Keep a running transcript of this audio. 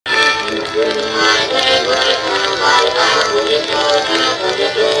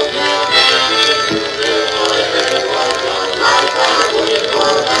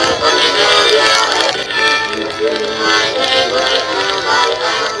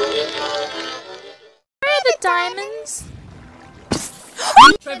Diamonds?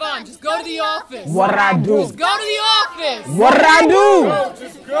 Trayvon, just go to the office. What'd I do? Just go to the office. What'd I do? Bro,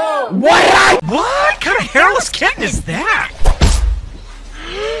 just go. What kind of hairless kitten is that?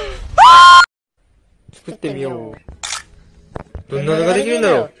 Happy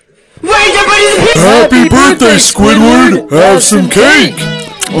birthday, Squidward! Have some cake!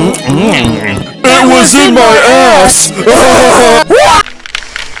 It was in my ass!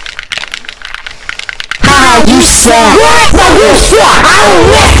 You suck! You suck! I will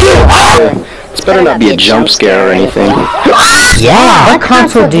lick you! This better not be a jump scare or anything. Yeah! What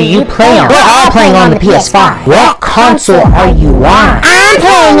console do you play on? We're all playing on the PS5. What console are you on? I'm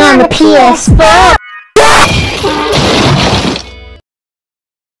playing on the PS4!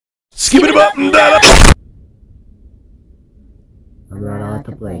 Skip it up and down. I'm not on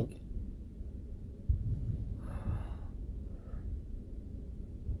to blink.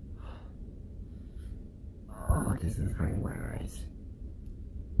 Oh, this is hurting my eyes.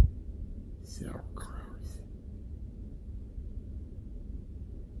 So close.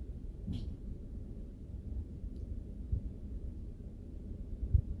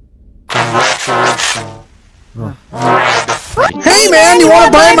 Hey man, you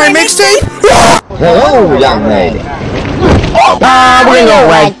wanna buy my mixtape? Hello, young lady. We know,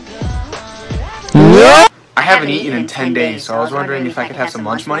 right? I haven't eaten in 10 days, so I was wondering if I could have some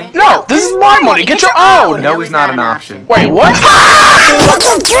lunch money? No, this is my money. Get your own. No is not an option. Wait, what?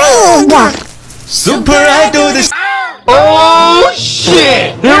 Super Idol this. Oh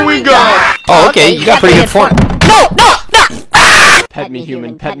shit! Here we go. Oh, okay, you got pretty good form. Pet me,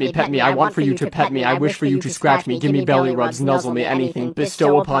 human. Pet me. I want for you to pet me. I wish for you to scratch me. Give me belly rubs, nuzzle me, anything.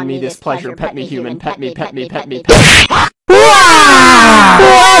 Bestow upon me this pleasure. Pet me, human. Pet me. Wow!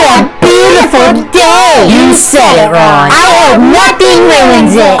 What a beautiful day! You said it, Ron. I hope nothing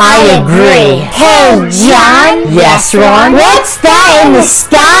ruins it. I agree. Hey, John? Yes, Ron? What's that in the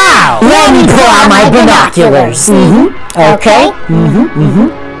sky? Let me pull out my binoculars. Okay.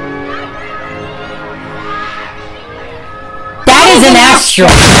 That is an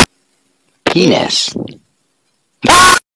asteroid. Penis.